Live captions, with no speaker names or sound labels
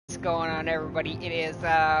going on, everybody? It is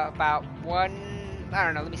about I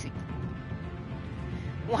don't know, let me see,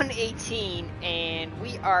 1:18, and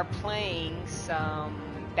we are playing some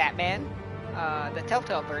Batman, the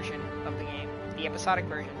Telltale version of the game, the episodic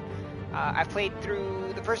version. I've played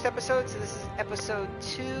through the first episode, so this is episode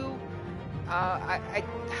 2.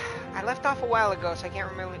 I left off a while ago, so I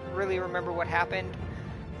can't really remember what happened,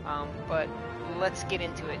 but let's get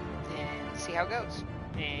into it and see how it goes.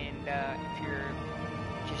 And if you're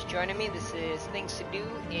just joining me, this is Things to Do.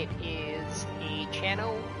 It is a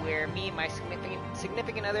channel where me and my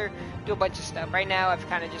significant other do a bunch of stuff. Right now, I've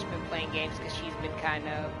kind of just been playing games because she's been kind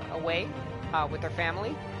of away with her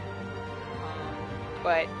family.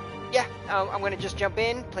 But yeah, I'm going to just jump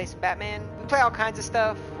in, play some Batman. We play all kinds of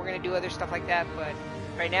stuff. We're going to do other stuff like that, but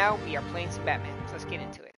right now, we are playing some Batman. So let's get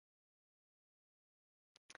into it.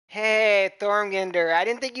 Hey, Thormgander, I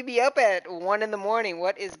didn't think you'd be up at 1 in the morning.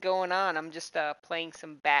 What is going on? I'm just playing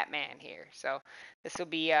some Batman here. So this will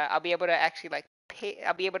be, I'll be able to actually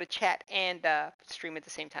I'll be able to chat and stream at the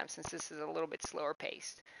same time since this is a little bit slower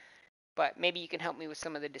paced. But maybe you can help me with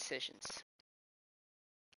some of the decisions.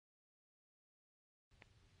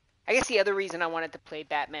 I guess the other reason I wanted to play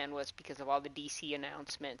Batman was because of all the DC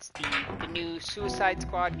announcements. The new Suicide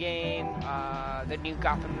Squad game, the new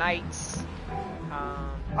Gotham Knights.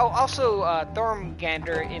 Also,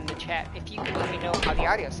 Thormgander in the chat, if you can let me know how the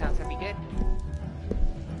audio sounds, that'd be good.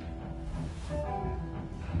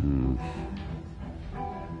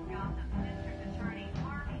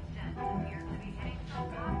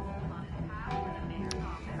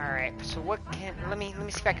 Alright, so let me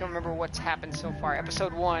see if I can remember what's happened so far.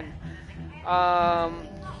 Episode 1.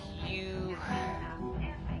 You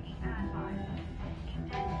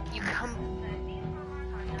come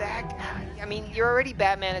back. I mean, you're already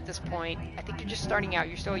Batman at this point. I think you're just starting out.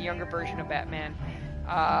 You're still a younger version of Batman.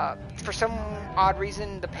 For some odd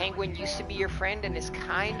reason, the Penguin used to be your friend and is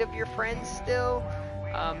kind of your friend still.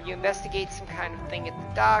 You investigate some kind of thing at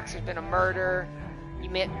the docks. There's been a murder. You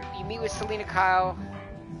meet with Selina Kyle.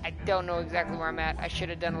 I don't know exactly where I'm at. I should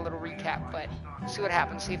have done a little recap, but see what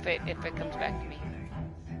happens. See if it comes back to me.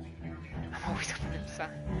 I'm always up in the sun.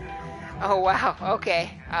 Oh wow. Okay.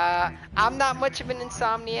 I'm not much of an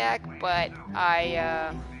insomniac, but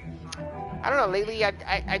I don't know. Lately,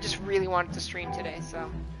 I just really wanted to stream today, so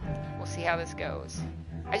we'll see how this goes.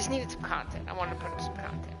 I just needed some content. I wanted to put up some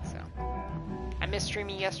content, so I missed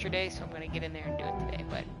streaming yesterday, so I'm gonna get in there and do it today.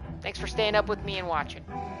 But thanks for staying up with me and watching.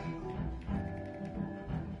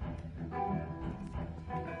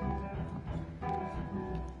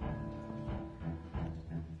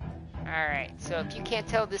 Alright, so if you can't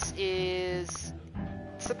tell, this is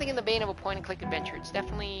something in the vein of a point-and-click adventure. It's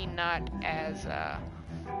definitely not as,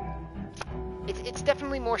 it's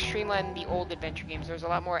definitely more streamlined than the old adventure games. There's a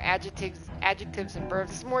lot more adjectives and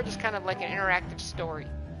verbs. It's more just kind of like an interactive story.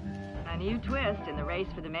 A new twist in the race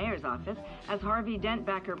for the mayor's office as Harvey Dent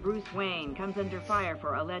backer Bruce Wayne comes under fire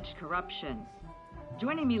for alleged corruption.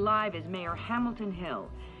 Joining me live is Mayor Hamilton Hill.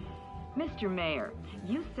 Mr. Mayor,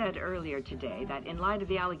 you said earlier today that in light of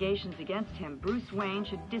the allegations against him, Bruce Wayne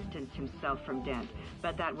should distance himself from Dent,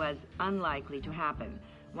 but that was unlikely to happen.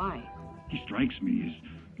 Why? He strikes me as,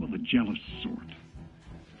 well, the jealous sort.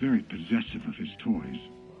 Very possessive of his toys.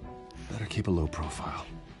 Better keep a low profile.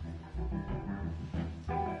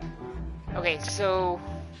 Okay, so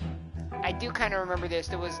I do kind of remember this.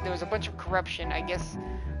 There was a bunch of corruption. I guess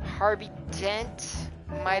Harvey Dent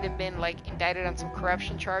might have been indicted on some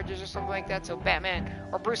corruption charges or something like that. So Batman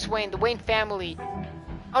or Bruce Wayne, the Wayne family.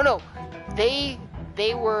 Oh no, they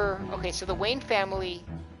were okay. So the Wayne family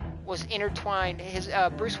was intertwined. His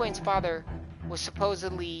Bruce Wayne's father was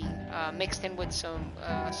supposedly mixed in with some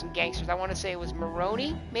gangsters. I want to say it was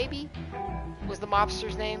Maroni, maybe was the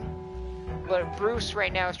mobster's name. But Bruce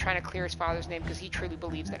right now is trying to clear his father's name because he truly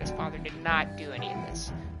believes that his father did not do any of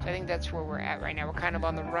this. So I think that's where we're at right now. We're kind of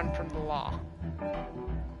on the run from the law.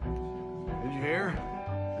 Did you hear?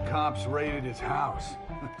 The cops raided his house.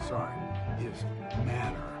 Sorry, his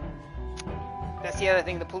manor. That's the other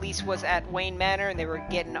thing. The police was at Wayne Manor and they were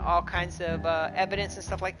getting all kinds of evidence and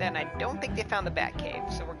stuff like that. And I don't think they found the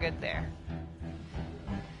Batcave, so we're good there.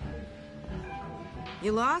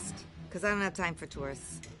 You lost? Because I don't have time for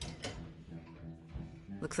tourists.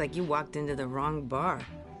 Looks like you walked into the wrong bar.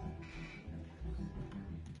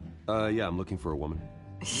 Yeah, I'm looking for a woman.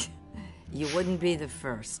 You wouldn't be the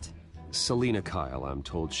first. Selina Kyle, I'm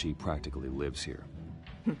told she practically lives here.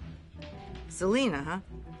 Selina, huh?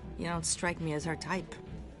 You don't strike me as her type.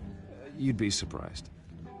 You'd be surprised.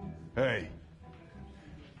 Hey,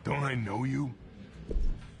 don't I know you?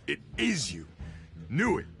 It is you.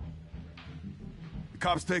 Knew it. The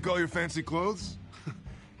cops take all your fancy clothes?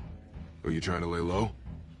 Are you trying to lay low?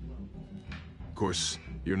 Of course,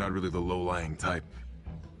 you're not really the low-lying type.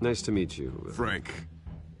 Nice to meet you. Frank.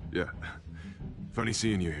 Yeah. Funny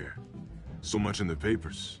seeing you here. So much in the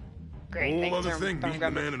papers. Great, Whole thanks, other thing, meeting the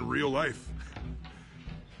Stormgunder. man in real life.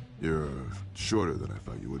 You're shorter than I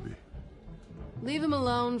thought you would be. Leave him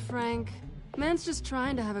alone, Frank. Man's just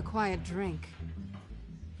trying to have a quiet drink.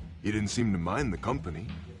 You didn't seem to mind the company.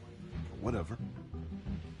 Whatever.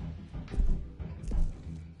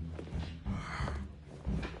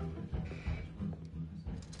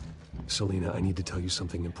 Selina, I need to tell you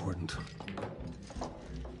something important.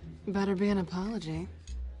 Better be an apology.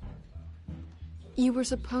 You were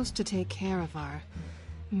supposed to take care of our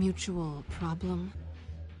mutual problem.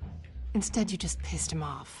 Instead, you just pissed him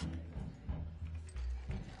off.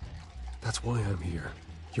 That's why I'm here.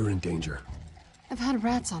 You're in danger. I've had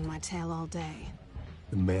rats on my tail all day.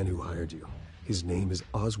 The man who hired you, his name is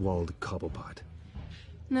Oswald Cobblepot.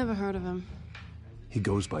 Never heard of him. He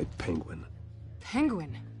goes by Penguin.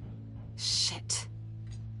 Penguin? Shit.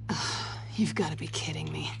 Ugh, you've got to be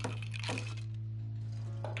kidding me.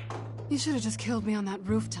 You should have just killed me on that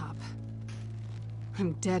rooftop.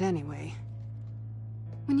 I'm dead anyway.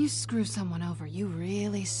 When you screw someone over, you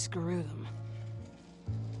really screw them.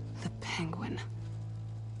 The Penguin.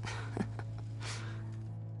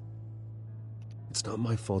 It's not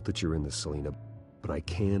my fault that you're in this, Selina, but I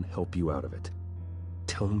can help you out of it.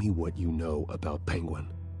 Tell me what you know about Penguin.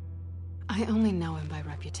 I only know him by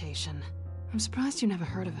reputation. I'm surprised you never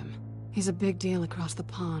heard of him. He's a big deal across the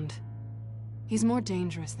pond. He's more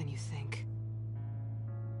dangerous than you think.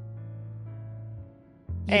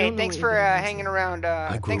 You Hey, don't know thanks what for you're getting into. hanging around.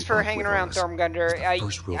 grew Thanks for up hanging with around, Oz. Stormgunder. He's the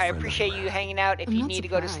first real I friend I appreciate had. you hanging out. If I'm you not need to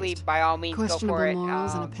go to sleep, surprised. by all means, go Questionable for it.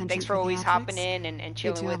 morals and a penchant Thanks for for always hopping theatrics. in and You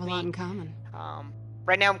chilling two with have a lot in me. common.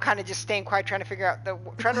 Right now, I'm kind of just staying quiet, trying to figure out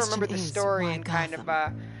trying to remember the question is, story why and kind of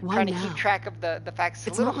Gotham? Why trying to now? keep track of the facts.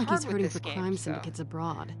 It's a little not like hard he's with hurting this for game, crime so syndicates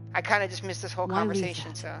abroad. I kind of just missed this whole Why leave conversation.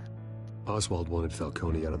 that? So Oswald wanted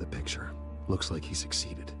Falcone out of the picture. Looks like he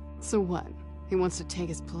succeeded. So what? He wants to take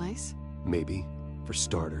his place? Maybe, for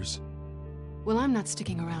starters. Well, I'm not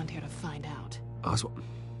sticking around here to find out. Oswald...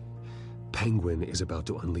 Penguin is about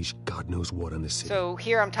to unleash God knows what on the city. so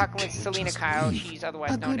here I'm talking with can't Selina just Kyle. leave. She's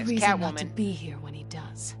otherwise A known good as reason not to Catwoman. be here when he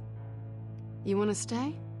does. You want to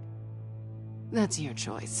stay? That's your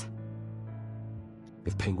choice.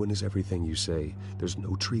 If Penguin is everything you say, there's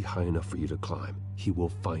no tree high enough for you to climb. He will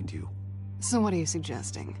find you. So what are you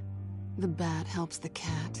suggesting? The bat helps the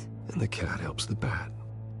cat? And the cat helps the bat.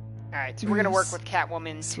 All right, so we're gonna work Bruce, with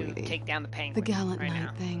Catwoman sweetie, to take down the Penguin. The gallant right knight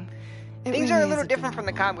now. thing. It Things really are a is little different from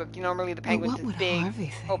the adorable. comic book. Normally the But Penguin's what this would big, Harvey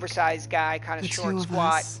think? oversized guy, kind of The short, two of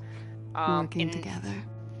squat. us working In together.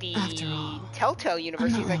 the After all, Telltale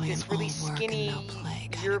universe, I'm he's not like really this an really all work and skinny no play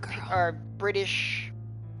kinda European girl. or British.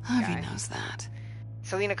 Harvey guy. knows that.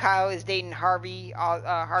 Selina Kyle is dating Harvey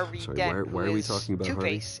Sorry, Dent, why are we who is talking about Harvey?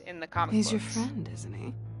 Two-Face in the comic He's your books. friend, isn't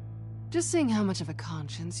he? Just seeing how much of a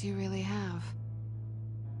conscience you really have.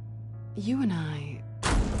 You and I...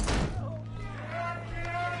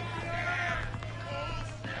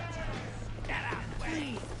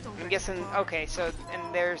 I'm guessing. Okay, so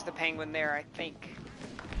and there's the Penguin there. I think.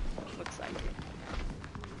 Looks like it.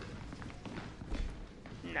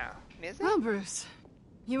 No, is it? Well, Bruce,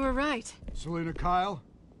 you were right. Selina Kyle,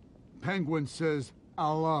 Penguin says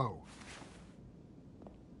hello.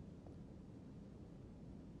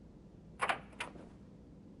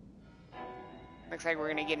 Looks like we're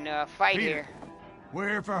gonna get in a fight Peter. here. We're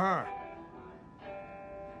here for her.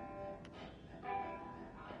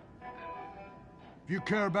 If you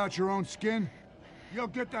care about your own skin, you'll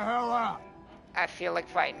get the hell out. I feel like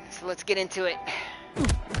fighting, so let's get into it.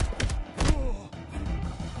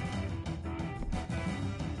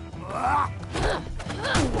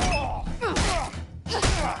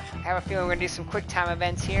 I have a feeling we're gonna do some quick time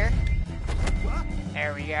events here.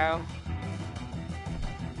 There we go.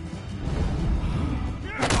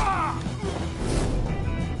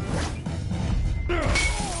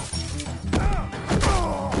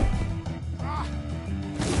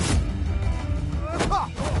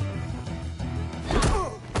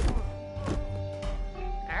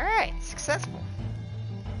 Alright, successful.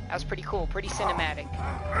 That was pretty cool, pretty cinematic.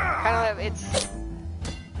 Kind of, it's...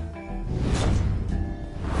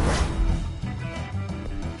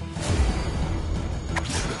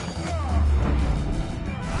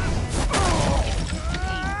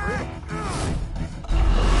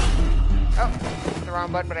 Oh, the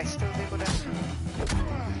wrong button, but I still was able to...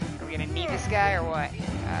 Are we gonna need this guy or what?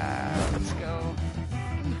 Let's go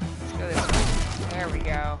this way. There we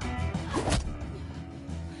go.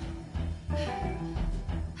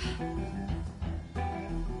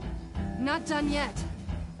 Not done yet.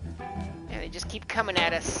 Yeah, they just keep coming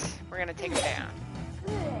at us. We're gonna take them down.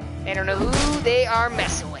 They don't know who they are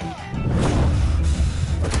messing with.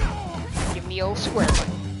 Give me the old square one.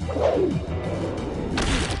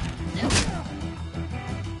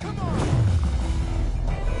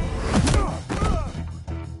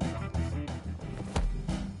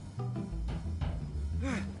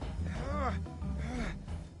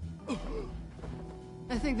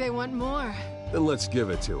 I think they want more. Then let's give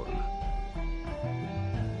it to them.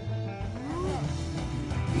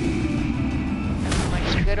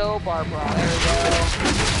 Like good old Barbara. There we go.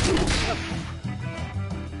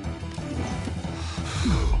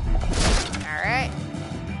 Alright.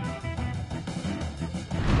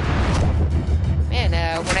 Man,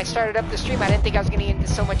 when I started up the stream, I didn't think I was going to get into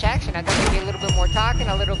so much action. I thought there'd be a little bit more talking,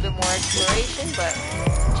 a little bit more exploration, but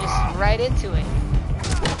just right into it.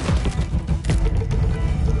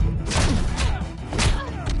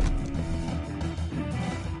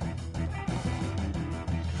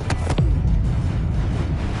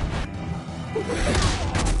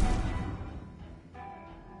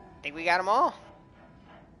 Think we got them all.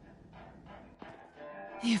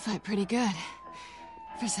 You fight pretty good.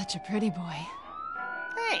 For such a pretty boy.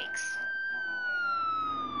 Thanks.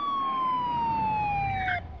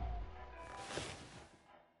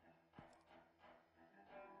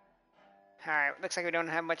 Alright, looks like we don't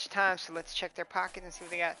have much time, so let's check their pockets and see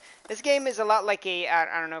what they got. This game is a lot like a,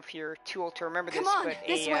 I don't know if you're too old to remember this, but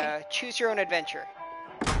a choose your own adventure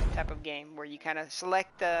type of game where you kind of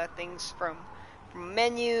select things from a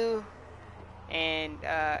menu and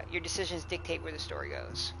your decisions dictate where the story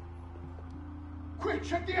goes. Quick,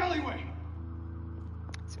 check the alleyway!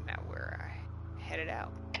 So now we're headed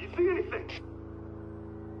out. You see anything?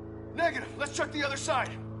 Negative. Let's check the other side.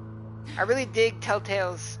 I really dig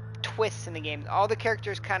Telltale's twists in the game. All the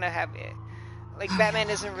characters kind of have it. Like,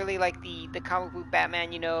 Batman isn't really like the comic book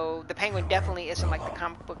Batman, you know. The Penguin definitely isn't like the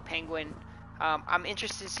comic book Penguin. I'm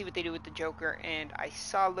interested to see what they do with the Joker, and I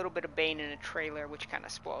saw a little bit of Bane in a trailer, which kind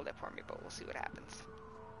of spoiled it for me, but we'll see what happens.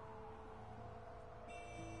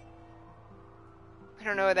 I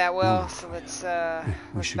don't know her that well, so let's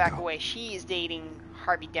back away. She is dating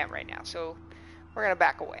Harvey Dent right now, so we're gonna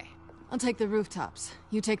back away. I'll take the rooftops.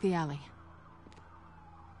 You take the alley.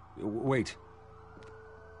 Wait.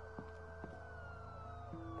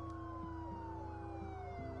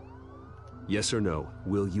 Yes or no,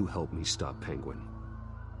 will you help me stop Penguin?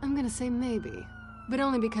 I'm gonna say maybe, but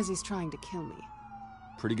only because he's trying to kill me.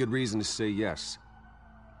 Pretty good reason to say yes.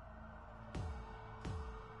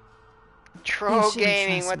 Troll You shouldn't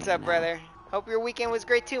Gaming, trust what's me up, now. brother? Hope your weekend was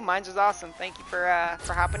great too. Mine was awesome. Thank you for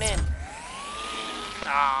hopping in.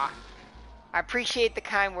 Ah, I appreciate the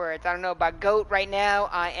kind words. I don't know about GOAT right now.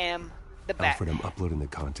 I am the best. Alfred, I'm uploading the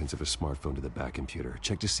contents of a smartphone to the back computer.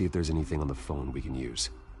 Check to see if there's anything on the phone we can use.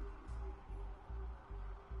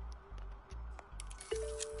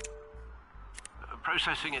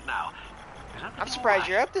 Processing it now. I'm surprised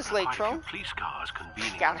you're up this late, Quite a Troll. few police cars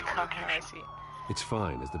convening Got a in your car. I location. see. It's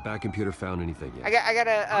fine. Has the back computer found anything yet? I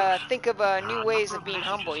gotta think of new ways of being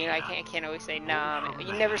humble. You know, I can't always say nah. Man.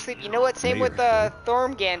 You never sleep. You know what? Same with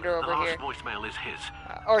Thormgander The over last here, voicemail is his.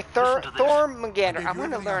 or Listen to this. Thormgander. I'm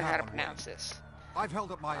gonna learn how to pronounce this. I've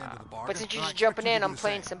held up my end of the bargain. But since you're and I just jumping expect you in, to I'm do the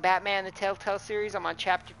playing same. some Batman: The Telltale Series. I'm on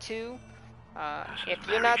Chapter 2. This If is you're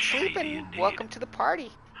very not shady sleeping, indeed. welcome to the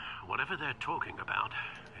party. Whatever they're talking about,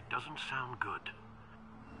 it doesn't sound good.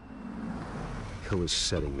 Hill is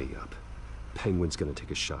setting me up. Penguin's gonna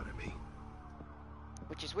take a shot at me.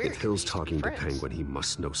 Which is weird. If Hill's 'cause we used to be talking to friends. Penguin, he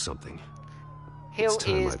must know something. Hill It's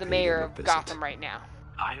time is I the paid mayor him a of visit. Gotham right now.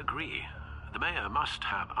 I agree. The mayor must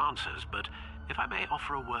have answers, but if I may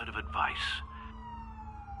offer a word of advice.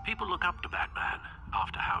 People look up to Batman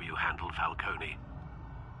after how you handled Falcone.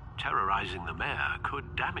 Terrorizing the mayor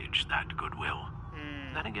could damage that goodwill.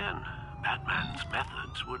 Then again, Batman's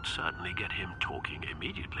methods would certainly get him talking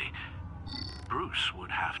immediately. Bruce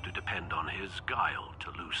would have to depend on his guile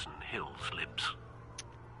to loosen Hill's lips.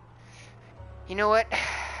 You know what?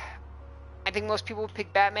 I think most people would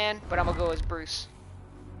pick Batman, but I'm gonna go as Bruce.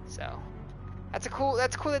 So that's cool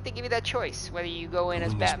that they give you that choice, whether you go in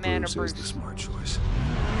as Batman or Bruce. Is the smart choice.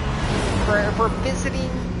 For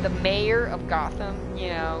visiting the mayor of Gotham, you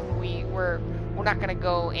know, we're not gonna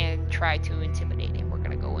go and try to intimidate him. We're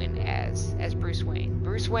gonna go in as Bruce Wayne.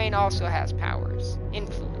 Bruce Wayne also has powers,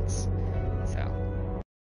 influence. So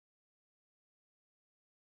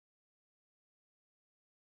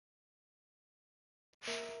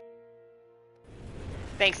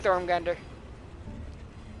thanks, Thormgander.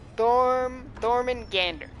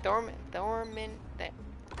 Thormgander.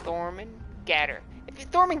 Thormgander. If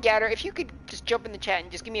Thorman Gatter, if you could just jump in the chat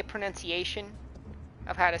and just give me a pronunciation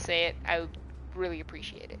of how to say it, I would really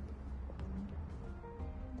appreciate it.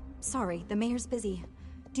 Sorry, the mayor's busy.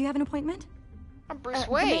 Do you have an appointment? I'm Bruce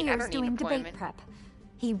Wayne. The I mayor's don't need doing an debate appointment. prep.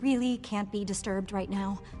 He really can't be disturbed right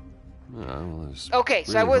now. Well, Okay,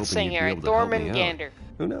 so I was saying here, Thorman Gander.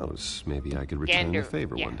 Who knows? Maybe I could return Gander, the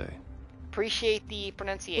favor yeah. one day. Appreciate the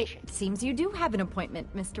pronunciation. It seems you do have an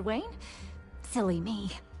appointment, Mr. Wayne. Silly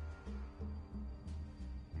me.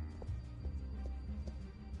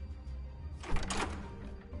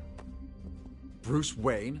 Bruce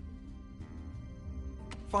Wayne?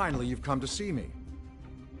 Finally, you've come to see me.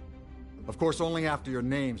 Of course, only after your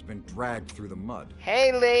name's been dragged through the mud.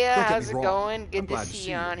 Hey, Leia, Don't get how's me it wrong. going? I'm Good to glad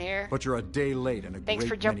see you on here. But you're a day late and a Thanks for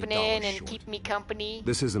great jumping many in dollars and short. keeping me company.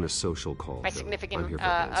 This isn't a social call. My Bill. significant I'm here for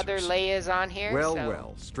other answers. Leia's on here. Well, so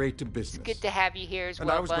well, straight to business. it's good to have you here as And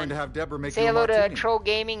well, I was bud. going to have Deborah make Say you a hello to martini. Troll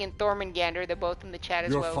Gaming and Thorman Gander. They're both in the chat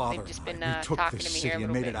as Your well. father They've just been and I, we took talking this to me city here a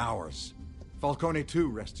and little made bit. it ours. Falcone too,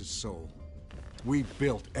 rest his soul. We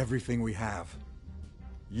built everything we have.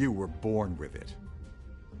 You were born with it.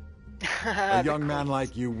 A young man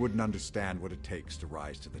like you wouldn't understand what it takes to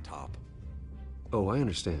rise to the top. Oh, I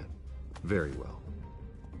understand. Very well.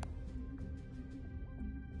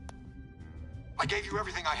 I gave you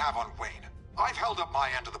everything I have on Wayne. I've held up my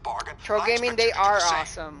end of the bargain. Troll I Gaming, expect they you to do are the same.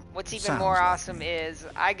 awesome. What's even Sounds more like awesome me. is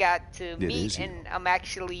I got to meet is you. and I'm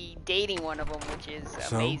actually dating one of them, which is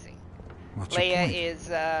So? amazing. What's your Leia point? is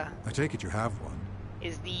I take it you have one.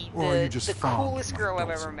 the Or are you just the fond of coolest my girl I've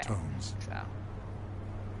ever dulcet met. tones? So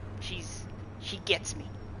she gets me.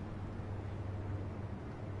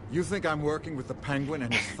 You think I'm working with the Penguin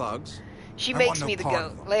and his thugs? She I makes want no me the part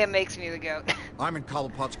goat. of them. Leia makes me the goat. I'm in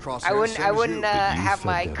Cobblepot's crosshairs. I wouldn't same as you. have fed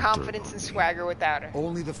my them dirt confidence on and me. swagger without her.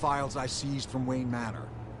 Only the files I seized from Wayne Manor.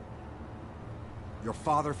 Your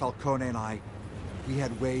father, Falcone, and I, we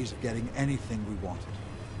had ways of getting anything we wanted.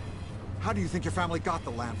 How do you think your family got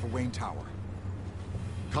the land for Wayne Tower?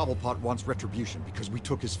 Cobblepot wants retribution because we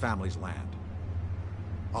took his family's land.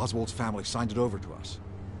 Oswald's family signed it over to us,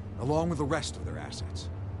 along with the rest of their assets.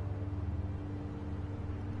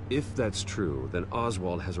 If that's true, then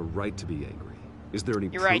Oswald has a right to be angry. Is there any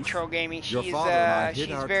You're proof? right, Troll Gaming. Your She's father and I hit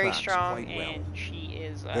she's our very tracks strong quite well. and she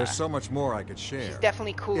is There's so much more I could share. she's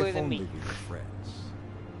definitely cooler if than only me. we were friends.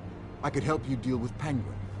 I could help you deal with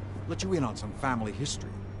Penguin, let you in on some family history.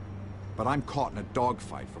 But I'm caught in a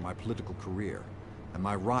dogfight for my political career, and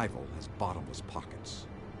my rival has bottomless pockets.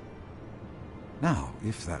 Now,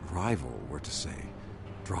 if that rival were to say,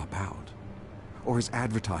 drop out, or his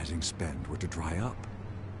advertising spend were to dry up,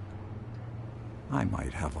 I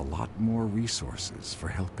might have a lot more resources for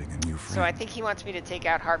helping a new friend. So I think he wants me to take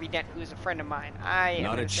out Harvey Dent, who's a friend of mine. I am Not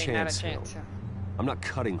gonna a say chance, not a chance. Hill. I'm not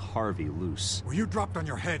cutting Harvey loose. Were you dropped on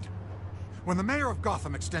your head? When the mayor of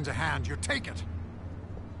Gotham extends a hand, you take it.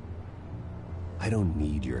 I don't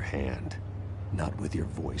need your hand. Not with your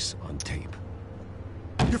voice on tape.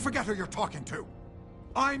 You forget who you're talking to.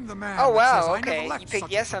 I'm the man. Oh that says wow, I never okay. left You picked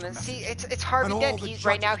such yes and on it. such a See, message. it's Harvey And all Dent. the He's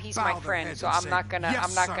right now judges he's bow my their friend, heads so and I'm say, not gonna "Yes,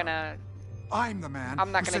 I'm not sir." gonna I'm the man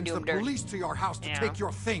I'm not who gonna sends do the him dirty. police to your house to You know? take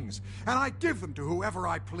your things, and I give them to whoever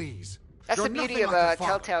I please. That's You're the beauty nothing of like your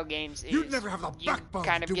father. Telltale games is You'd never have the you backbone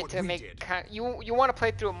kind to of do get what to we make did. you want to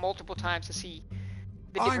play through it multiple times to see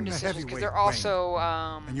the different I'm the decisions because heavyweight, they're also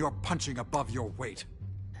and you're punching above your weight.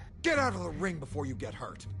 Get out of the ring before you get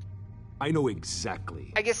hurt. I know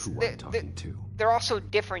exactly I guess who I'm talking to. they're also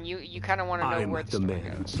different. You kind of want to know I'm where the the story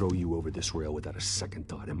man who goes. throw you over this rail without a second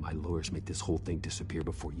thought, and my lawyers make this whole thing disappear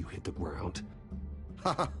before you hit the ground.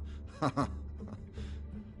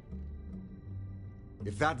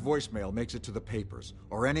 If that voicemail makes it to the papers,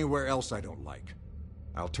 or anywhere else I don't like,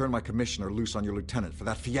 I'll turn my commissioner loose on your lieutenant for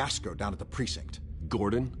that fiasco down at the precinct.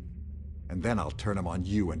 Gordon? And then I'll turn him on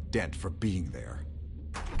you and Dent for being there.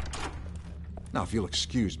 Now, if you'll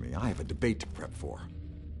excuse me, I have a debate to prep for.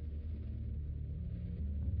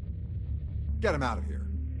 Get him out of here.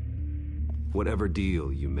 Whatever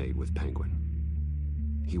deal you made with Penguin,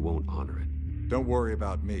 he won't honor it. Don't worry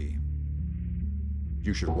about me.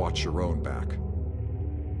 You should watch your own back.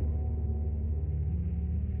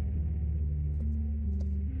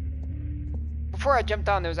 Before I jumped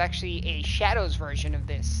on, there was actually a Shadows version of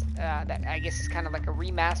this that I guess is kind of like a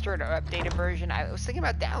remastered or updated version. I was thinking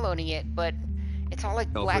about downloading it, but it's all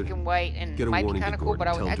like black Alfred, and white and get a might be warning kind to of cool. But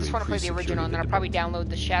Gordon. Tell I him just to want to play the increase original, and then I'll probably download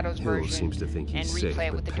the Shadows Hill version seems to think and he's replay safe,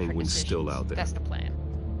 it with but the different Penguin's decisions. still out there. That's the plan.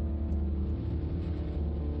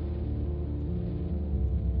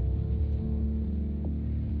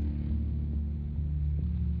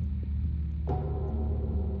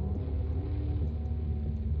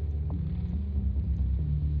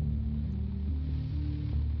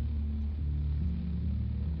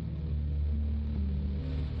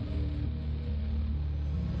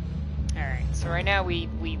 right now we've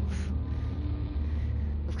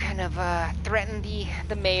kind of threatened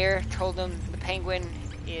the mayor, told him the Penguin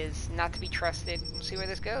is not to be trusted. We'll see where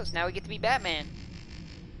this goes. Now we get to be Batman.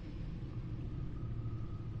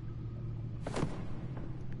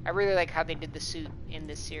 I really like how they did the suit in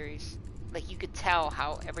this series. Like, you could tell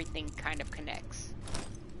how everything kind of connects.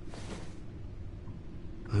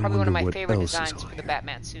 Probably one of my favorite designs for the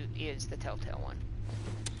Batman suit is the Telltale one.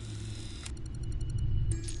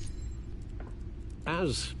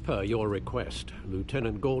 As per your request,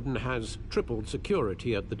 Lieutenant Gordon has tripled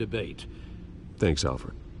security at the debate. Thanks,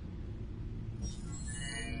 Alfred.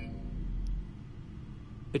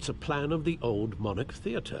 It's a plan of the old Monarch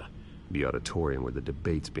Theater. The auditorium where the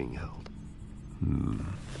debate's being held.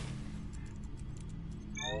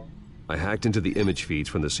 I hacked into the image feeds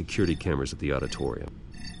from the security cameras at the auditorium.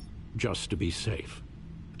 Just to be safe.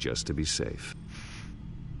 Just to be safe.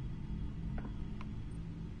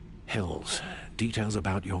 Hills, details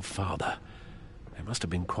about your father. They must have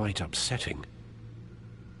been quite upsetting.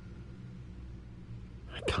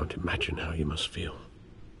 I can't imagine how you must feel.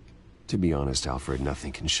 To be honest, Alfred,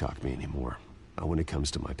 nothing can shock me anymore. Not when it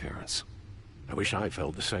comes to my parents. I wish I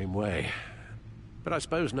felt the same way. But I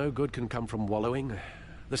suppose no good can come from wallowing.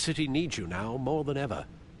 The city needs you now more than ever.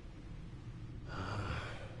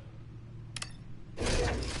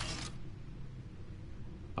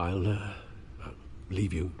 I'll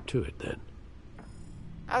leave you to it then.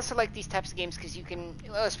 I also like these types of games because you can,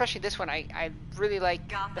 well, especially this one, I really like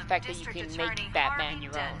the fact that you can make Batman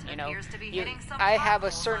your own, you know. I have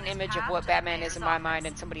a certain image of what Batman is in my mind,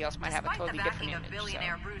 and somebody else might have a totally different image.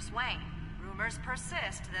 Billionaire Bruce Wayne, rumors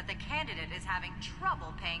persist that the candidate is having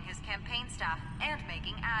trouble paying his campaign staff and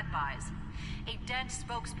making ad buys. A Dent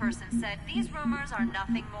spokesperson said these rumors are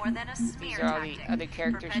nothing more than a smear These are all the tactic other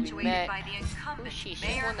characters we perpetuated met. by the incumbent Who is she? She's the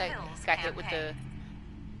Mayor one that Hill's got hit with the campaign.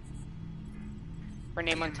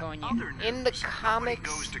 Renee Montoya. In the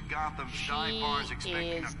comics, she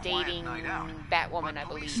is dating Batwoman, I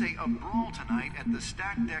believe. Say a brawl tonight at the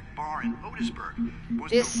Stack Deck Bar in Otisburg.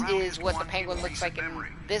 This is what the Penguin looks like in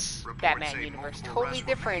this Batman universe. Totally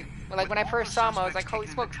different. Like, when I first saw him, I was like, holy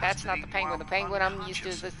smokes, that's not the Penguin. The Penguin I'm used to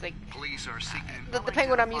is this, like... The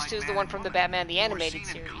Penguin I'm used to is the one from the Batman the Animated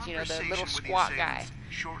Series, you know, the little squat guy.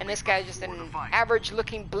 And this guy's just an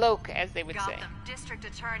average-looking bloke, as they would say. District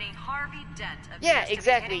Attorney Harvey Dent Yeah,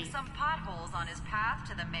 exactly. hitting some potholes on his path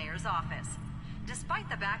to the mayor's office. Despite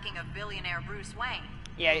the backing of billionaire Bruce Wayne.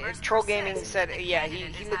 Yeah, Troll Gaming said, yeah,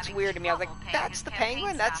 he looks weird to me. I was like, that's the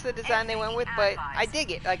Penguin? That's the design they went with? But I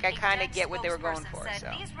dig it. Like, I kind of get what they were going for,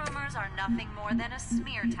 so. These rumors are nothing more than a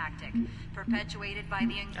smear tactic, perpetuated by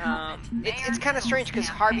the incumbent. It's kind of strange, because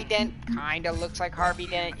Harvey Dent kind of looks like Harvey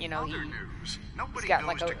Dent, you know, he's got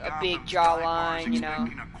like a big jawline, you know.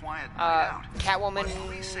 Catwoman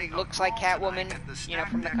looks like Catwoman, you know,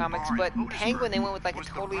 from the comics, but Penguin, they went with like a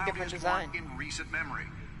totally different design.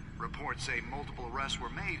 Reports say multiple arrests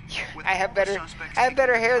were made. I have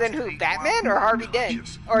better hair than who? Batman or Harvey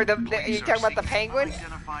Dent? Or you talking about the Penguin?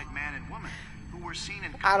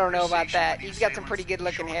 I don't know about that. He's got some pretty good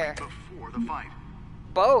looking hair.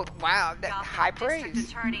 Both. Wow, high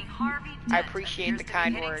praise. I appreciate the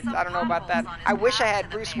kind words. I don't know about that. I wish I had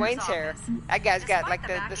Bruce Wayne's hair. That guy's got like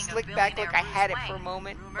the slick back look. I had it for a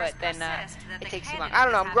moment, but then it takes too long. I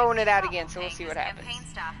don't know. I'm growing it out again, so we'll see what happens.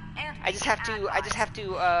 I just have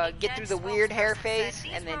to get through the weird hair phase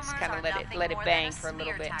and then just kind of let it bang for a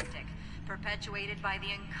little bit. Perpetuated by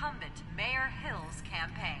the incumbent Mayor Hill's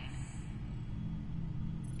campaign.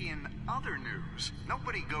 In other news,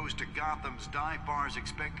 nobody goes to Gotham's dive bars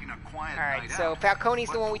expecting a quiet night out. Alright, so Falcone's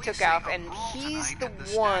the one we took off, and he's the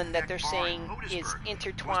one that they're saying is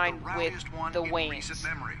intertwined with the Waynes.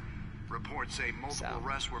 Reports say multiple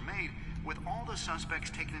arrests were made, with all the suspects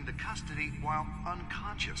taken into custody while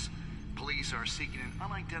unconscious. Police are seeking an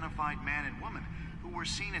unidentified man and woman who were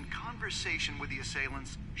seen in conversation with the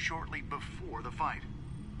assailants shortly before the fight.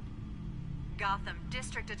 Gotham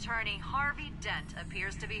District Attorney Harvey Dent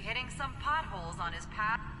appears to be hitting some potholes on his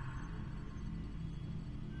path.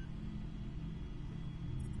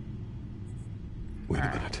 Wait a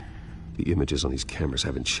minute. The images on these cameras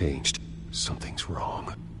haven't changed. Something's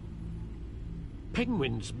wrong.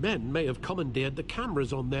 Penguin's men may have commandeered the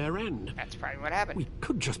cameras on their end. That's probably what happened. We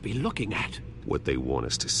could just be looking at what they want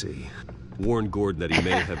us to see. Warn Gordon that he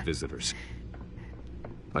may have visitors.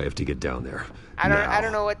 I have to get down there. I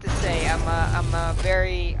don't know what to say. I'm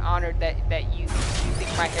very honored that you think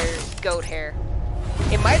my hair is goat hair.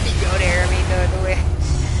 It might be goat hair. I mean,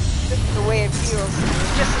 the way it feels,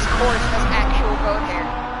 it's just as coarse as actual goat hair.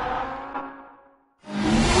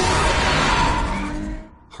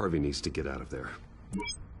 Harvey needs to get out of there.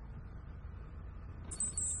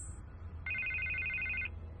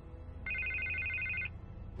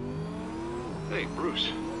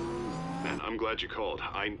 Bruce. Man, I'm glad you called.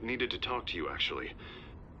 I needed to talk to you, actually.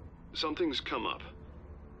 Something's come up.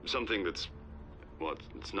 Something that's... well,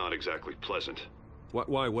 it's not exactly pleasant.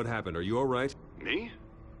 Why? What happened? Are you all right? Me?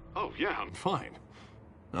 Oh, yeah, I'm fine.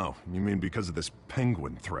 Oh, you mean because of this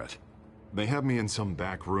penguin threat? They have me in some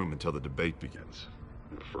back room until the debate begins.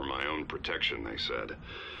 For my own protection, they said.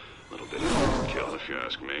 A little bit of overkill, if you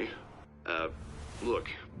ask me. Look,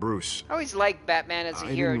 Bruce. I always liked Batman as a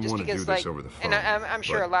hero, just because, like, over the phone, and I'm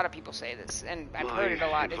sure a lot of people say this, and I've heard it a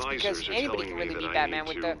lot. It's because anybody can really be Batman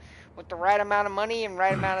with the right amount of money and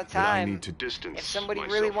right amount of time. I need to distance if somebody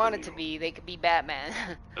myself really from wanted you. to be, they could be Batman.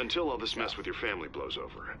 Until all this mess with your family blows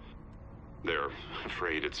over. They're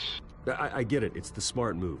afraid it's... I get it. It's the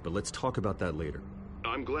smart move, but let's talk about that later.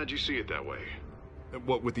 I'm glad you see it that way.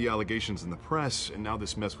 What with the allegations in the press, and now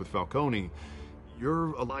this mess with Falcone,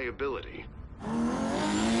 you're a liability.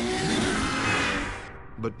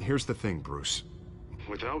 But here's the thing, Bruce.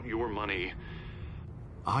 Without your money,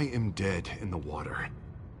 I am dead in the water.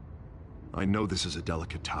 I know this is a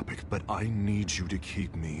delicate topic, but I need you to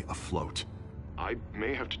keep me afloat. I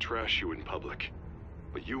may have to trash you in public,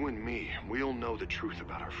 but you and me, we'll know the truth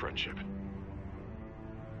about our friendship.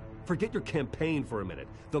 Forget your campaign for a minute.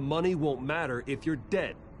 The money won't matter if you're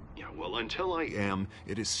dead. Yeah, well, until I am,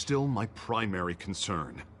 it is still my primary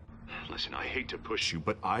concern. Listen, I hate to push you,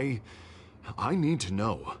 but I need to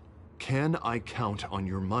know. Can I count on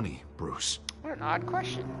your money, Bruce? What an odd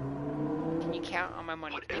question. Can you count on my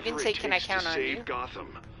money? Whatever You didn't say, can I count on you? Save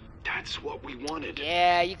Gotham. That's what we wanted.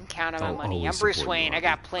 Yeah, you can count on my money. I'm Bruce Wayne. I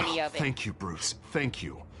got plenty of it. Thank you, Bruce. Thank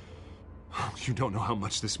you. You don't know how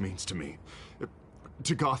much this means to me.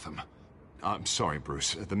 To Gotham. I'm sorry,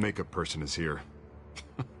 Bruce. The makeup person is here.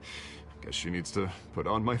 Guess she needs to put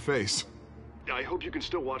on my face. I hope you can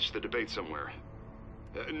still watch the debate somewhere.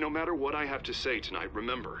 No matter what I have to say tonight,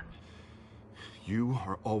 remember, you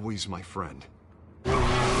are always my friend.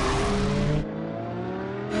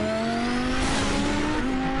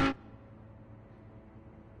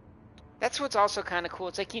 That's what's also kind of cool.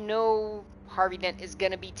 It's like, you know, Harvey Dent is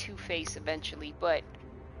gonna be Two-Face eventually, but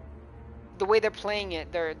the way they're playing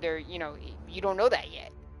it, they're you know, you don't know that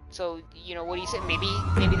yet. So, you know, what do you say? Maybe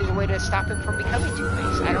there's a way to stop him from becoming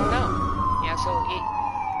Two-Face. I don't know. Yeah, so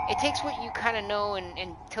it takes what you kind of know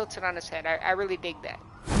and tilts it on its head. I really dig that.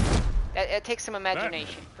 It takes some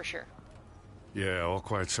imagination, for sure. Yeah, all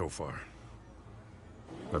quiet so far.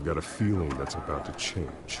 I've got a feeling that's about to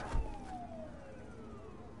change.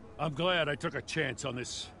 I'm glad I took a chance on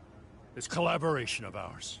this collaboration of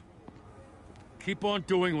ours. Keep on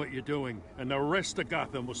doing what you're doing, and the rest of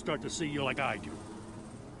Gotham will start to see you like I do.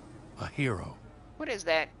 A hero. What is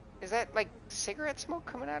that? Is that like cigarette smoke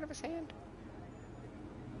coming out of his hand?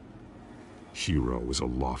 Hero is a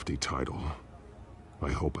lofty title. I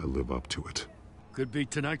hope I live up to it. Could be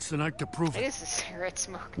tonight's the night to prove It it. is a cigarette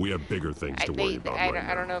smoke. We have bigger things to worry about right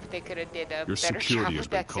now. I don't know if they could have did a Your better security job has with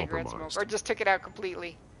been that cigarette smoke, compromised. or just took it out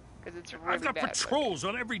completely, because it's really I've got bad. patrols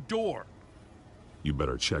on every door. You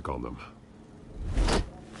better check on them.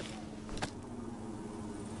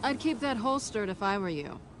 I'd keep that holstered if I were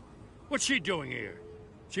you. What's she doing here?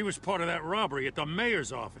 She was part of that robbery at the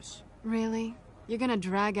mayor's office. Really? You're gonna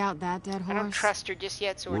drag out that dead horse? I don't trust her just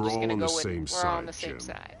yet, so we're We're just all gonna on go the with same it. We're all on the side, same Jim.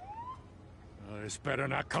 side. This better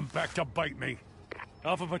not come back to bite me.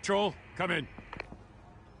 Alpha Patrol, come in.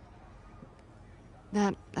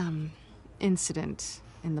 That, incident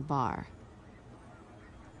in the bar.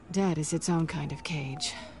 Dead is its own kind of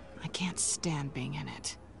cage. I can't stand being in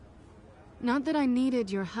it. Not that I needed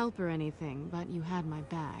your help or anything, but you had my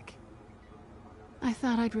back. I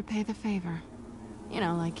thought I'd repay the favor. You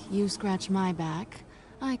know, like you scratch my back,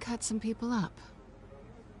 I cut some people up.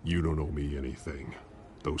 You don't owe me anything.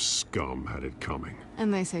 Those scum had it coming.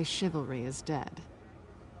 And they say chivalry is dead.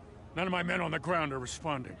 None of my men on the ground are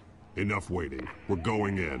responding. Enough waiting. We're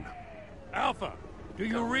going in. Alpha, do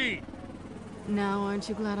you read? Now, aren't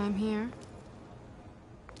you glad I'm here?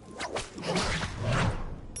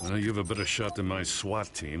 Well, you have a better shot than my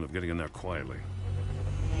SWAT team of getting in there quietly.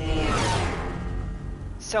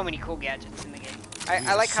 So many cool gadgets in the game.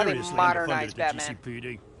 I like how they modernized Batman.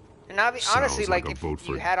 And honestly, like if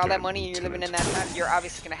you had all that money and you're living in that time, you're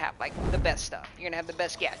obviously gonna have like the best stuff. You're gonna have the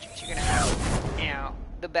best gadgets. You're gonna have, you know,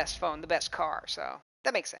 the best phone, the best car. So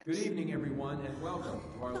that makes sense. Good evening, everyone, and welcome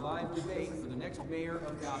to our live debate for the next mayor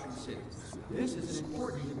of Gotham City. This is an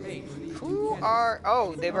important debate for these Who are?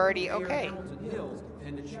 Oh, they've already okay.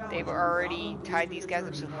 They've already tied these guys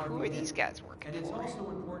up. So who are these guys working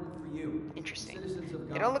for? Interesting.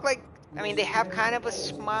 They don't look like. I mean, they have kind of a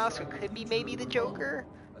smile, so it could be maybe the Joker.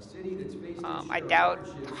 A city that's facing I sheer doubt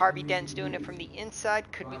hardships Harvey and Dent's losing doing it from communities. the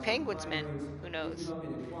inside. Could be Crime Penguin's crime men. rates, Who knows? income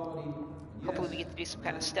inequality, and Hopefully yes, we get to do some a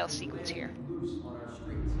kind of mass stealth sequence here. vigilante loose on our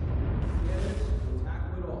streets. Candidates will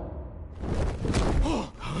tackle it all.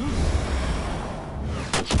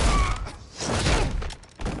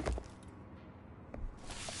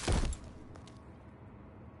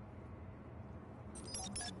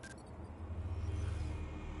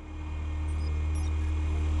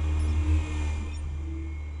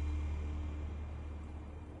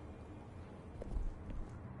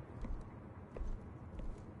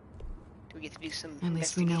 Do we get to do some At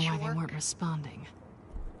least we know why investigation they work? weren't responding.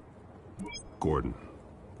 Gordon,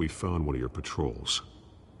 we found one of your patrols.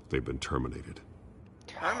 They've been terminated.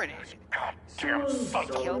 Terminated? Damn son.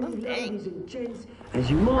 Killed him? Dang. Ladies and gents, as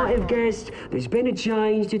you might have guessed, there's been a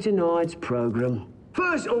change to tonight's program.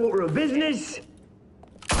 First order of business,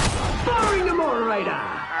 firing the moderator.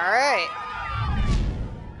 Alright.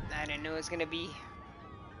 I didn't know it was gonna be.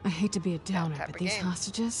 I hate to be a downer, type but of these game.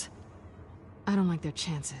 hostages, I don't like their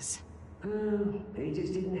chances. He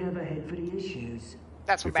just didn't have a head for the issues.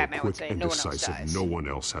 That's what If we're Batman would quick say. and No one else decisive, dies. no one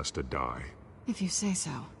else has to die. If you say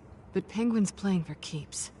so. But Penguin's playing for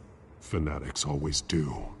keeps. Fanatics always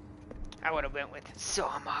do. I would have went with so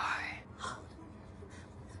am I.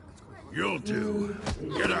 You'll do.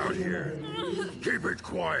 Get out here. Keep it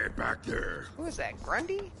quiet back there. Who is that?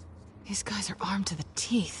 Grundy? These guys are armed to the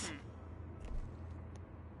teeth.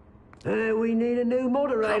 We need a new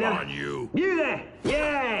moderator. Come on, you. You there?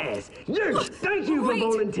 Yes. You. Thank you for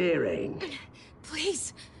volunteering.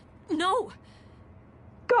 Please. No.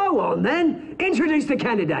 Go on then. Introduce the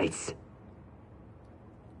candidates.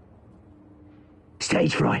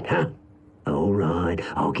 Stage fright, huh? All right,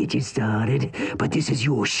 I'll get you started, but this is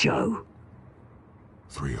your show.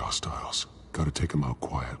 3 hostiles. Gotta take them out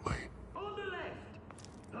quietly. On the left,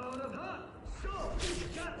 out of hut, stop,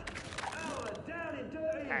 shut, our down and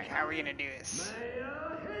dirty. Alright, how are we gonna do this?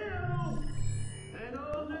 Mayor Hill! And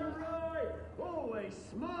on the right, always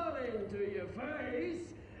smiling to your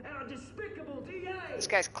face, our despicable DA. This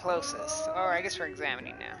guy's closest. Oh, I guess we're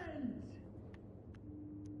examining now.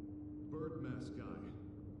 Bird mask guy.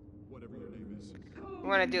 Whatever your name is. We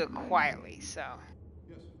want to do it quietly, so.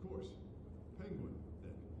 Yes, of course. Penguin,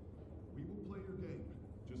 then. We will play your game.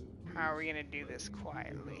 Just How are we gonna do this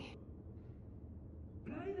quietly?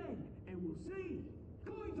 Play then, and we'll see.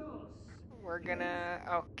 Coin toss. We're gonna.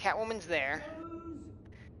 Oh, Catwoman's there.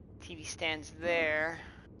 TV stand's there.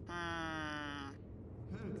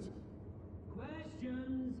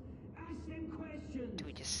 Questions. Ask them questions. Do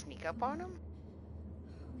we just sneak up on him?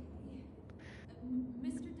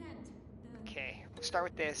 Mr. Dent, Okay, we'll start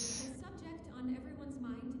with this. the subject on everyone's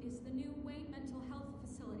mind is the new Wayne Mental Health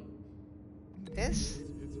Facility. This?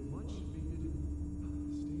 It's a much needed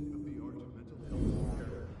state-of-the-art mental health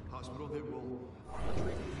care hospital that will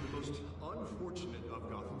treat the most unfortunate of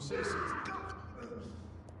Gotham citizens.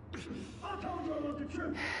 I told you I want the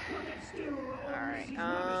truth. Look at still.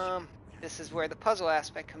 Alright, this is where the puzzle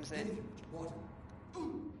aspect comes in. Save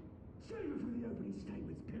it for the opening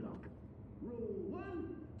statements, Pillock. Rule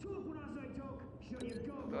 1, talk when I say talk. Shut your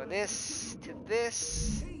gob. Go this to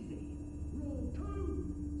this. Easy. Rule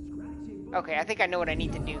 2, scratching. Okay, I think I know what I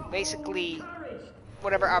need to do. Basically,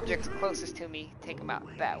 whatever object's closest to me, take them out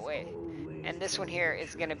that way. And this one here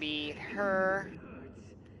is gonna be her.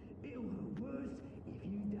 It'll go worse if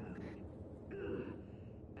you don't.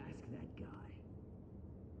 Ask that guy.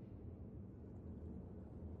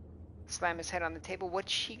 Slam his head on the table.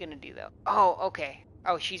 What's she gonna do though? Oh, okay.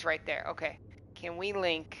 Oh, she's right there. Okay. Can we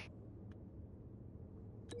link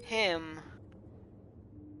him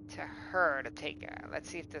to her to take her? Let's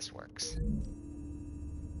see if this works.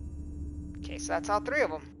 Okay, so that's all 3 of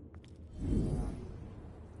them.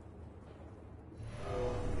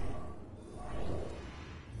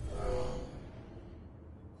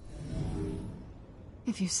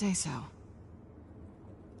 If you say so.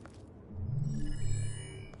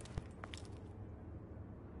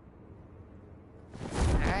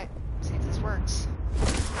 Alright, see if this works.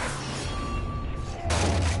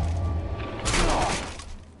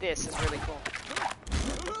 This is really cool.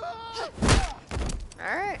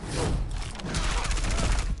 Alright.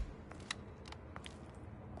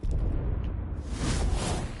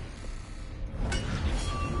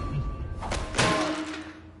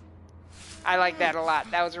 I like that a lot.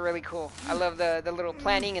 That was really cool. I love the little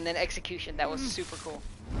planning and then execution. That was super cool.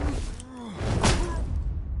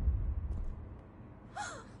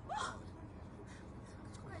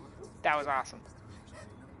 That was awesome.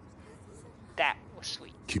 That was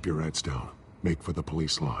sweet. Keep your heads down. Make for the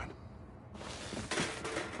police line.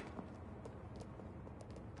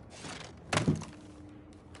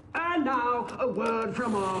 And now, a word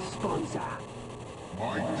from our sponsor.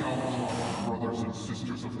 My downtrodden brothers and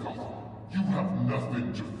sisters of Gotham, you have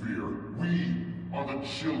nothing to fear. We are the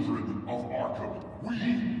children of Arkham.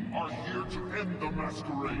 We are here to end the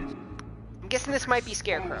masquerade. I'm guessing this might be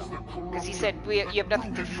Scarecrow, because he said you have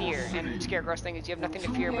nothing to fear, and Scarecrow's thing is you have nothing to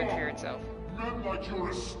fear but fear itself. Men like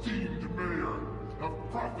your esteemed mayor have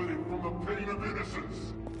profited from the pain of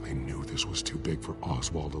innocence. I knew this was too big for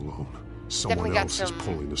Oswald alone. Definitely Someone got else is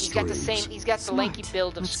pulling the strings. He's got the lanky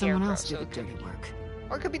build of Someone Scarecrow, else do so the dirty work.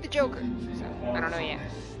 or it could be the Joker. So I don't know yet.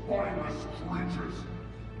 Spineless creatures,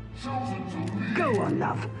 chosen to lead. Go on,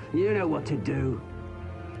 love. You know what to do.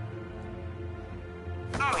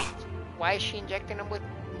 Oh, why is she injecting him with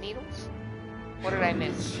needles? What did I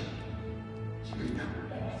miss?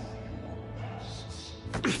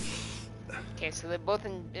 Okay, so they're both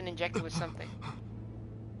been injected with something.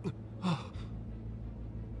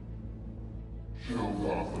 Show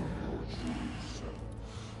Gotham your true self.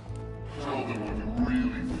 Tell them what you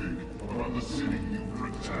really think about the city you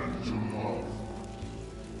pretend to love.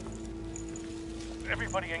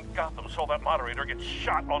 Everybody in Gotham saw that moderator get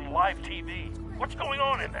shot on live TV. What's going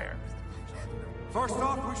on in there? First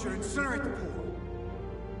off, we should incinerate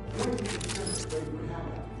the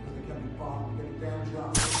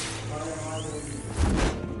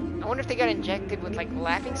I wonder if they got injected with like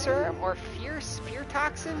laughing serum or fear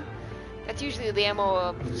toxin. That's usually the ammo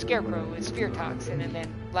of Scarecrow is fear toxin, and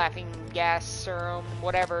then laughing gas serum,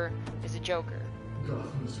 whatever, is a Joker.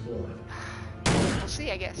 Gotham is falling. We'll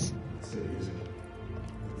see, I guess.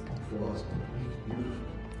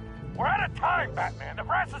 We're out of time, Batman. The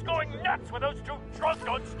brass is going nuts with those two drunks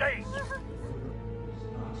on stage.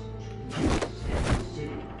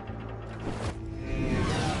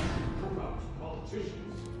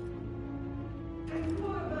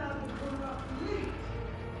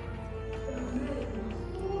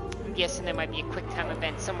 I'm guessing there might be a quick time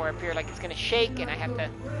event somewhere up here, like it's gonna shake and I have to,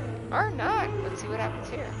 or not. Let's see what happens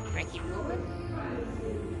here. Can I keep moving?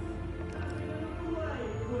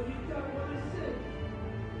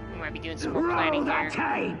 We might be doing some more planning here.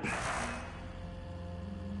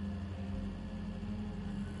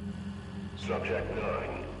 Subject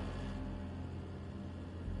 9.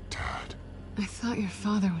 I thought your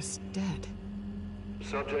father was dead.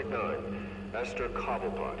 Subject 9. Esther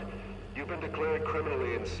Cobblepot. You've been declared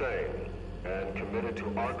criminally insane and committed to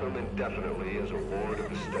Arkham indefinitely as a ward of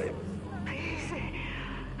the state. Please,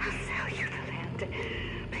 I'll sell you the land.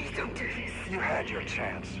 Please don't do this. You had your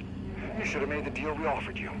chance. You should have made the deal we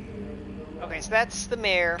offered you. Okay, so that's the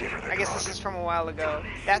mayor. I guess this is from a while ago.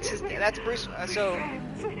 That's Bruce. So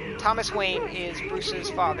Thomas Wayne is Bruce's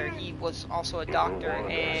father. He was also a doctor,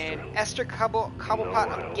 and Esther Cobblepot,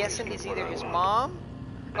 I'm guessing, is either his mom,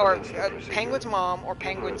 or Penguin's mom, or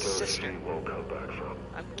Penguin's sister.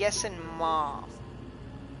 I'm guessing mom,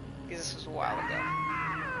 because this was a while ago.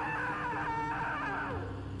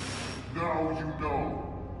 Now you know.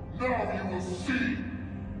 Now you will see.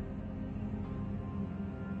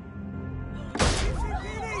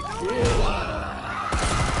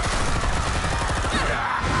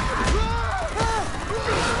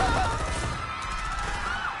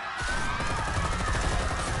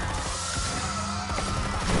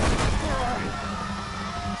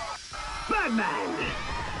 Batman!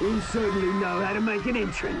 You certainly know how to make an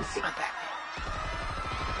entrance.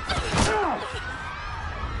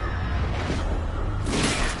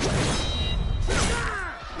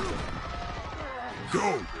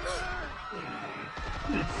 Go!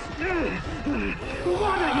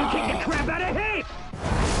 Why don't you kick the crap out of him?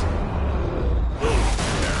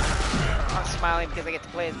 I'm smiling because I get to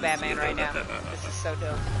play as Batman right now. This is so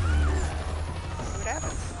dope. See what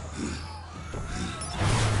happens.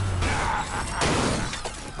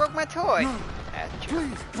 You broke my toy. No. That's true.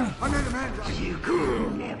 Please, I made a man. You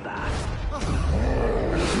could never.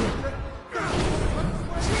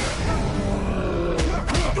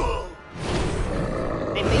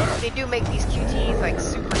 They do make these QTEs like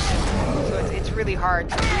super simple, so it's really hard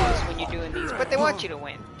to lose when you're doing these, but they want you to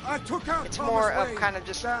win. I took out It's Thomas more of Wayne. kind of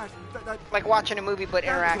just That- like watching a movie but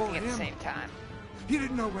that was interacting all at the him. same time. He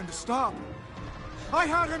didn't know when to stop. I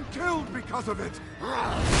had him killed because of it.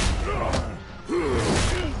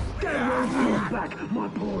 Don't hold back, my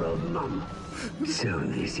poor old mum. So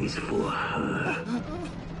this is for her.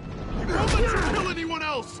 Don't let you kill anyone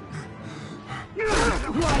else!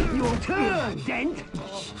 Wait your turn, Dent.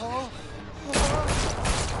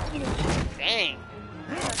 Dang.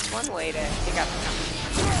 That's one way to take out the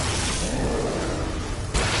competition.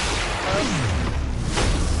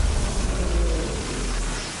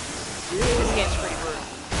 This game's pretty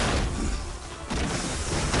brutal.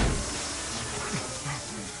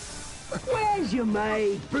 was your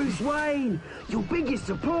mate, Bruce Wayne, your biggest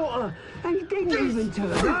supporter, and he didn't even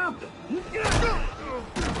turn up.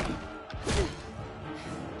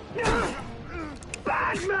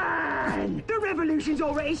 Batman! The revolution's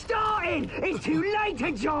already started! It's too late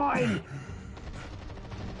to join!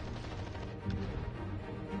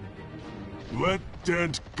 Let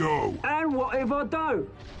Dent go. And what if I don't?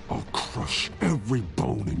 I'll crush every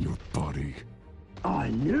bone in your body. I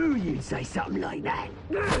knew you'd say something like that.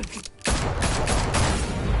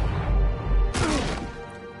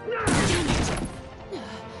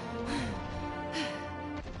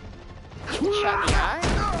 Shot in the eye?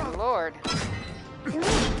 Oh, Lord.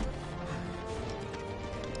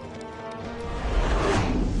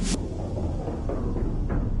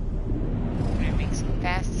 Gotta make some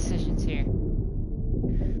fast decisions here. Who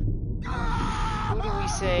do we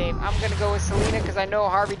save? I'm gonna go with Selina because I know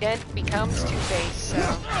Harvey Dent becomes Two-Face, so...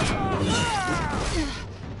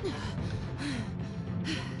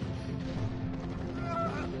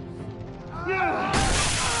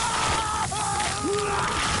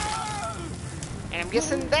 And I'm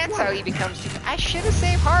guessing that's how he becomes Two-Face. I should have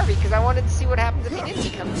saved Harvey because I wanted to see what happens if he didn't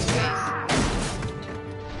become Two-Face.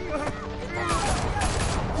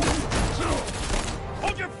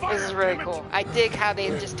 This is really cool. I dig how they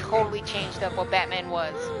just totally changed up what Batman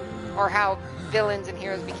was. Or how villains and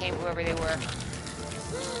heroes became whoever they were.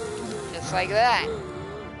 Just like that.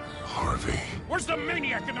 Harvey. Where's the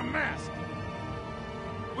maniac in the mask?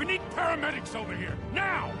 We need paramedics over here,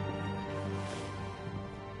 now!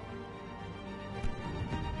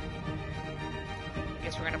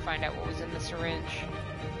 Guess we're gonna find out what was in the syringe.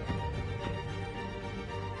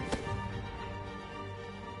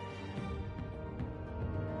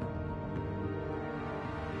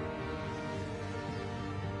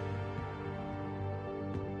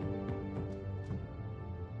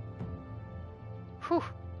 Whew.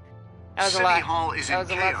 That was City a lot. Hall is in That was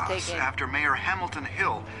a lot to chaos take in. after Mayor Hamilton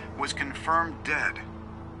Hill was confirmed dead.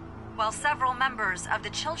 While several members of the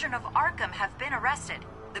Children of Arkham have been arrested,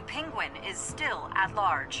 the Penguin is still at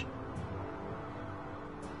large.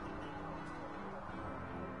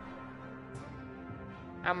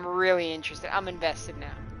 I'm really interested. I'm invested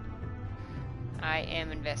now. I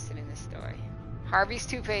am invested in this story. Harvey's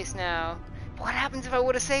Two-Face now. But what happens if I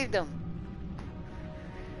would have saved him?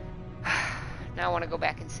 Now I want to go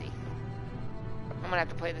back and see. I'm gonna have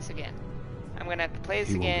to play this again. I'm gonna have to play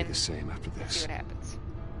this He again. won't be the same after this. See what happens.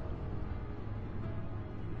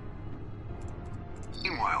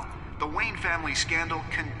 Meanwhile, the Wayne family scandal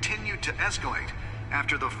continued to escalate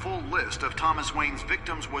after the full list of Thomas Wayne's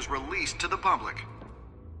victims was released to the public.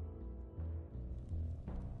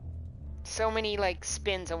 So many like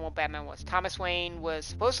spins on what Batman was. Thomas Wayne was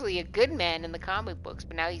supposedly a good man in the comic books,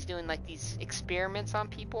 but now he's doing like these experiments on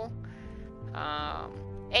people.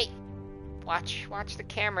 Hey, watch the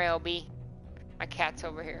camera, LB. My cat's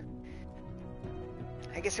over here.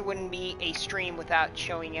 I guess it wouldn't be a stream without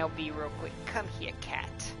showing LB real quick. Come here,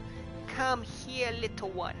 cat. Come here, little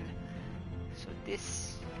one. So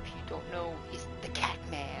this, if you don't know, is the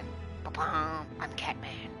Catman. Ba-bam, I'm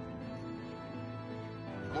Catman.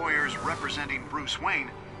 Lawyers representing Bruce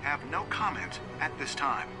Wayne have no comment at this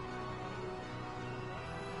time.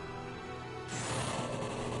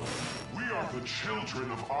 We are the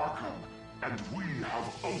children of Arkham, and we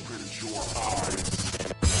have opened your eyes.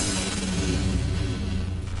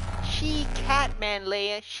 She Catman,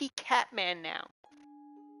 Leia. She Catman now.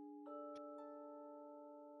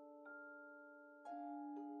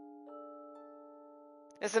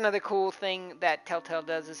 That's another cool thing that Telltale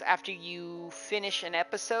does is after you finish an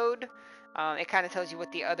episode, it kind of tells you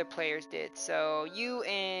what the other players did. So you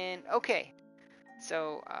and okay,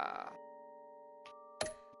 so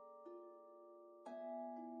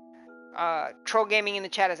Troll Gaming in the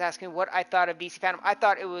chat is asking what I thought of DC Phantom. I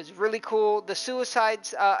thought it was really cool. The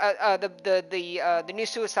Suicides, the new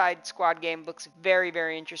Suicide Squad game looks very,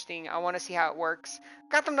 very interesting. I want to see how it works.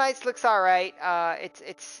 Gotham Knights looks alright.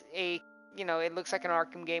 It's a it looks like an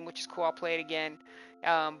Arkham game, which is cool. I'll play it again.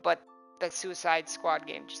 But the Suicide Squad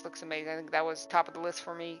game just looks amazing. I think that was top of the list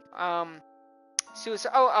for me. I'm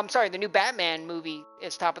sorry, the new Batman movie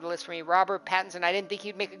is top of the list for me. Robert Pattinson, I didn't think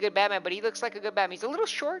he'd make a good Batman, but he looks like a good Batman. He's a little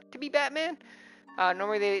short to be Batman.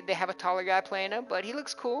 Normally they have a taller guy playing him, but he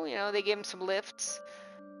looks cool. They gave him some lifts.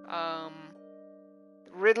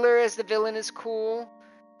 Riddler as the villain is cool.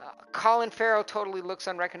 Colin Farrell totally looks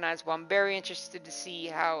unrecognizable. I'm very interested to see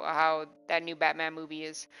how that new Batman movie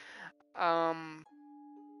is. The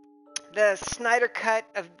Snyder cut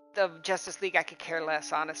of Justice League, I could care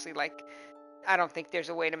less, honestly. Like, I don't think there's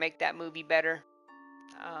a way to make that movie better.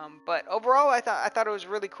 But overall, I thought it was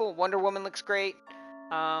really cool. Wonder Woman looks great.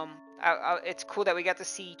 I It's cool that we got to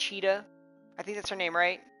see Cheetah. I think that's her name,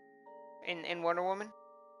 right? In Wonder Woman,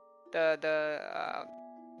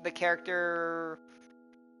 the character,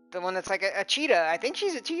 the one that's like a cheetah. I think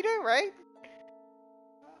she's a cheetah, right?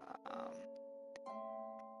 Um,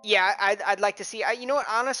 yeah, I'd like to see. You know what?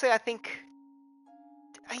 Honestly, I think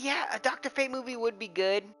yeah, a Doctor Fate movie would be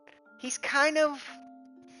good. He's kind of,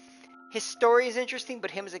 his story is interesting,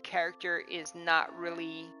 but him as a character is not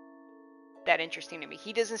really that interesting to me.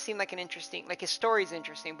 He doesn't seem like an interesting, like his story is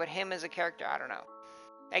interesting, but him as a character, I don't know.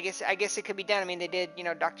 I guess it could be done. I mean, they did,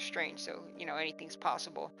 Doctor Strange, so anything's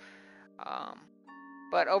possible. Um,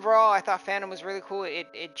 but overall, I thought Phantom was really cool. It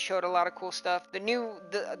showed a lot of cool stuff. The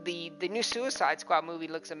new Suicide Squad movie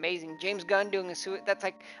looks amazing. James Gunn doing that's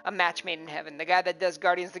like a match made in heaven. The guy that does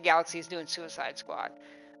Guardians of the Galaxy is doing Suicide Squad,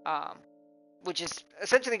 which is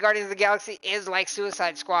essentially Guardians of the Galaxy is like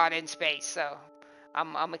Suicide Squad in space. So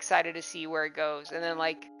I'm excited to see where it goes. And then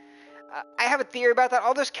I have a theory about that.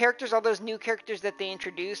 All those characters, all those new characters that they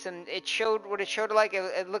introduced, and it showed what it showed like.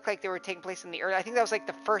 It looked like they were taking place in the earth. I think that was like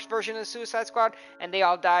the first version of the Suicide Squad, and they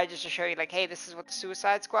all died just to show you, like, hey, this is what the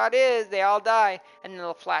Suicide Squad is. They all die, and then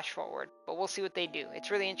they'll flash forward. But we'll see what they do.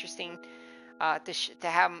 It's really interesting to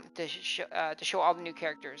show all the new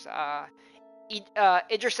characters.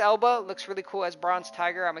 Idris Elba looks really cool as Bronze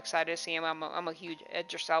Tiger. I'm excited to see him. I'm a huge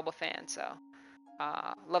Idris Elba fan, so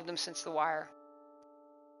loved him since The Wire.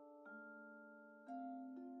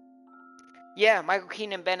 Yeah, Michael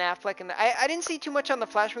Keaton and Ben Affleck, and I didn't see too much on the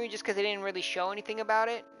Flash movie just because they didn't really show anything about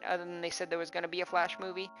it, other than they said there was going to be a Flash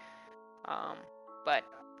movie. But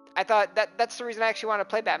I thought that's the reason I actually wanted to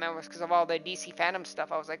play Batman, was because of all the DC Phantom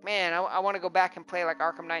stuff. I was like, man, I want to go back and play like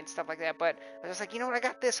Arkham Knight and stuff like that. But I was just like, you know what, I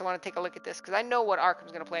got this. I want to take a look at this because I know what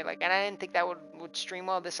Arkham's going to play like, and I didn't think that would stream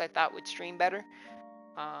well. This I thought would stream better.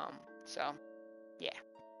 So yeah.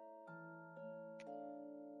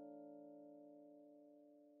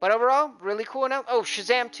 But overall, really cool enough. Oh,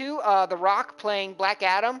 Shazam 2, The Rock playing Black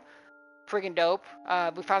Adam. Friggin' dope.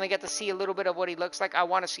 We finally got to see a little bit of what he looks like. I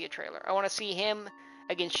want to see a trailer. I want to see him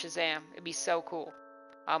against Shazam. It'd be so cool.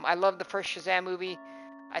 I love the first Shazam movie.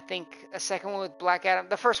 I think a second one with Black Adam.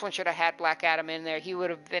 The first one should have had Black Adam in there. He would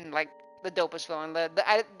have been like the dopest villain.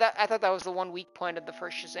 I thought that was the one weak point of the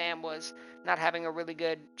first Shazam, was not having a really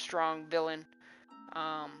good, strong villain.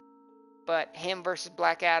 But him versus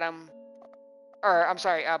Black Adam, or I'm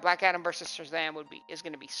sorry, Black Adam versus Shazam is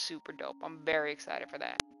going to be super dope. I'm very excited for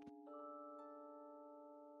that.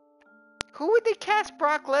 Who would they cast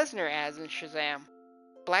Brock Lesnar as in Shazam?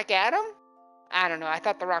 Black Adam? I don't know. I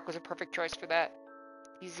thought The Rock was a perfect choice for that.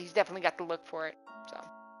 He's definitely got the look for it. So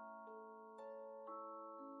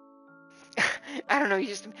I don't know.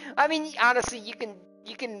 I mean, honestly, you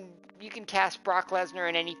can cast Brock Lesnar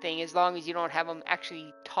in anything as long as you don't have him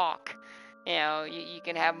actually talk. You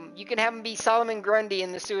can have him be Solomon Grundy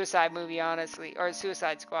in the Suicide movie, honestly, or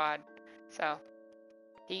Suicide Squad. So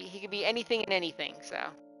he could be anything and anything. So,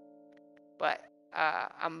 but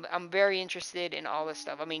I'm very interested in all this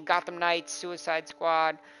stuff. I mean, Gotham Knights, Suicide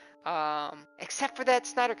Squad, except for that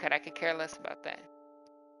Snyder Cut, I could care less about that.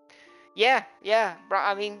 Yeah, bro.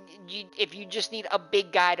 I mean, if you just need a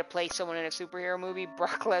big guy to play someone in a superhero movie,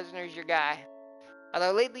 Brock Lesnar's your guy.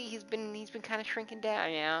 Although lately he's been kind of shrinking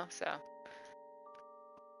down, so.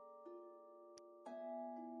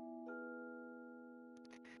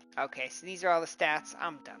 Okay, so these are all the stats.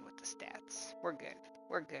 I'm done with the stats. We're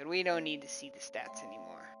good. We don't need to see the stats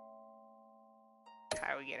anymore.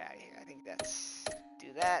 How do we get out of here? I think that's do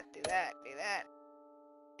that.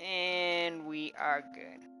 And we are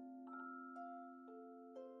good.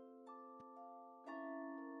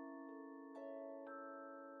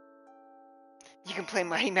 You can play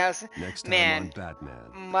Mighty Mouse. Next time Man, on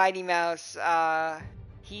Batman. Mighty Mouse,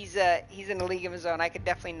 he's in a league of his own. I could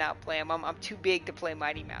definitely not play him. I'm too big to play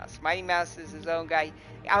Mighty Mouse. Mighty Mouse is his own guy.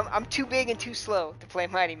 I'm too big and too slow to play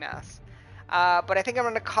Mighty Mouse. But I think I'm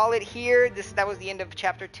gonna call it here. That was the end of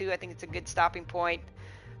chapter 2. I think it's a good stopping point.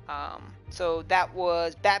 So that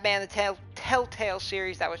was Batman the Telltale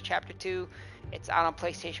Series. That was chapter 2. It's out on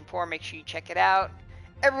PlayStation 4. Make sure you check it out.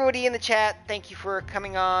 Everybody in the chat, thank you for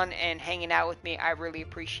coming on and hanging out with me. I really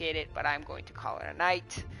appreciate it, but I'm going to call it a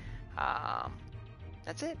night.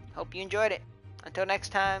 That's it. Hope you enjoyed it. Until next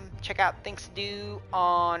time, check out Things to Do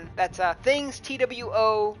on, that's Things,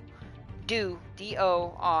 TWO,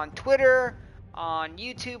 D-O, on Twitter, on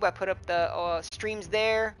YouTube. I put up the streams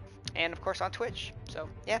there, and of course on Twitch. So,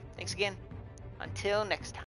 yeah, thanks again. Until next time.